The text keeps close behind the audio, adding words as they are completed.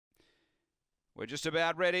We're just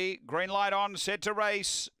about ready. Green light on, set to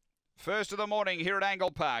race. First of the morning here at Angle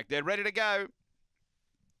Park. They're ready to go.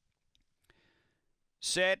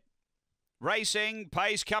 Set. Racing,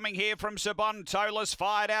 pace coming here from Sabon Tolis,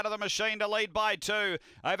 fired out of the machine to lead by 2.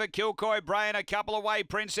 Over Kilcoy Bray and a couple away,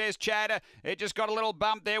 Princess Chad. It just got a little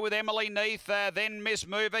bump there with Emily Neath. Then Miss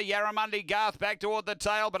Mover, Yarramundi Garth back toward the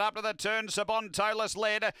tail, but up to the turn, Sabon Tolis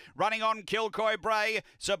led. Running on Kilcoy Bray.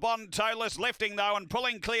 Sabon Tolis lifting though and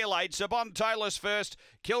pulling clear late. Sabon Tolis first,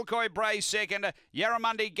 Kilcoy Bray second,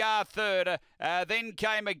 Yarramundi Garth third. Then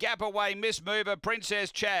came a gap away, Miss Mover,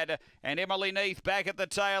 Princess Chad, and Emily Neath back at the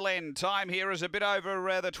tail end. Time here is a bit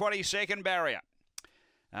over the 20-second barrier.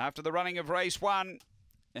 After the running of race 1,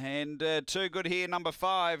 and too good here, number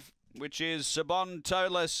 5, which is Sabon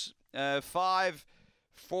Tolis. 5,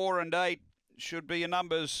 4 and 8 should be your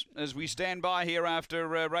numbers as we stand by here after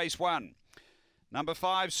race 1. Number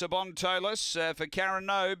 5, Sabon Tolis for Karen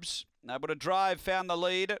Nobes. Able to drive, found the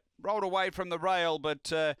lead, rolled away from the rail,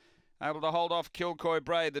 but able to hold off Kilcoy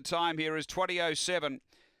Bray. The time here is 20:07.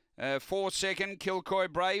 4th second,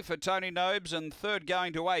 Kilcoy Bray for Tony Nobes, and third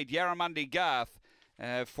going to 8, Yarramundi Garth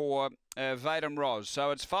for Vadim Ros.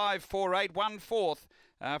 So it's 5, 4, 8, 1 4th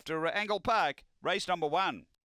after Angle Park, race number 1.